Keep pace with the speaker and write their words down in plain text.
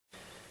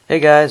Hey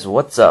guys,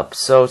 what's up?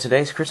 So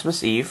today's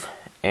Christmas Eve,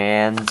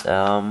 and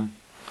got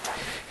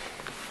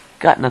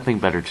nothing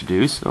better to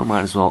do, so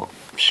might as well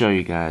show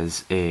you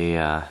guys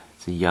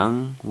it's a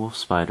young wolf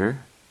spider.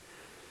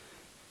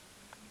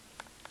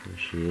 There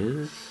she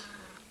is.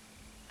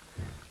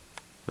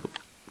 Oh,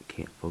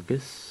 can't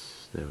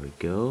focus. There we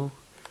go.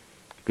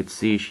 You could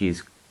see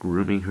she's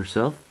grooming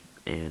herself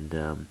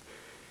and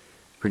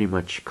pretty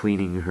much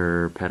cleaning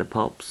her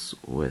pedipalps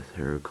with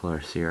her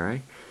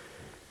Clarceri.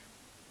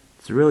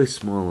 It's a really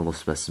small little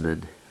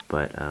specimen,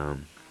 but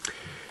I'm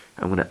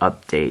going to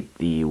update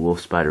the wolf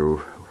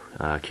spider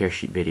care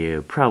sheet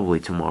video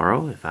probably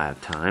tomorrow if I have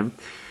time.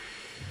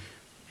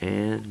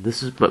 And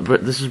this is but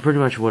this is pretty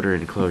much what her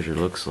enclosure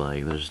looks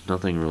like. There's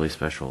nothing really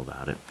special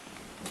about it.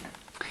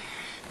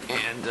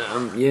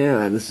 And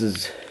yeah,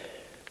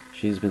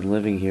 she's been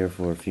living here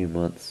for a few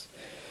months.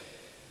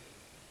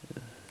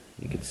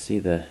 You can see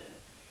the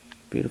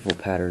beautiful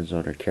patterns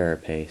on her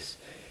carapace.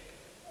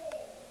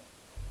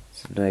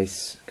 It's a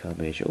nice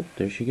combination. Oh,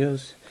 there she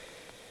goes.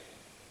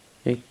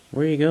 Hey,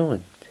 where are you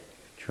going?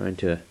 Trying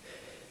to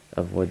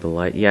avoid the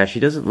light. Yeah, she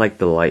doesn't like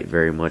the light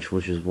very much,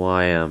 which is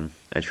why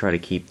I try to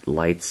keep the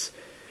lights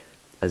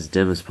as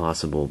dim as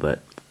possible, but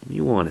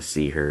you want to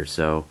see her,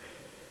 so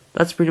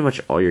that's pretty much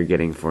all you're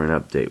getting for an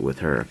update with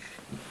her.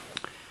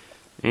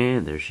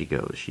 And there she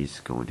goes.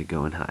 She's going to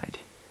go and hide.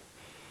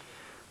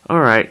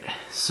 Alright,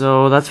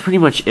 so that's pretty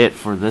much it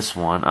for this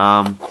one.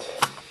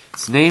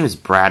 Its name is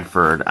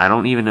Bradford. I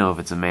don't even know if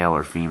it's a male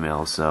or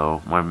female,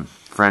 so a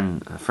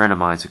friend of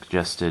mine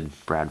suggested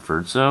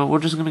Bradford, so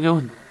we're just gonna go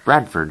with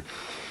Bradford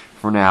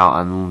for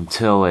now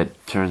until it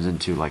turns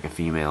into like a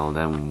female, and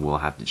then we'll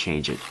have to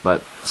change it.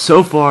 But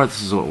so far,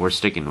 this is what we're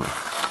sticking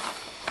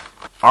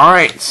with.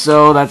 Alright,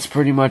 so that's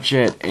pretty much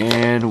it,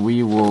 and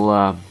we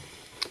will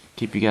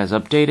keep you guys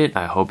updated.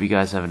 I hope you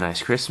guys have a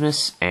nice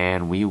Christmas,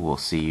 and we will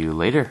see you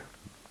later.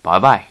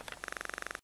 Bye-bye.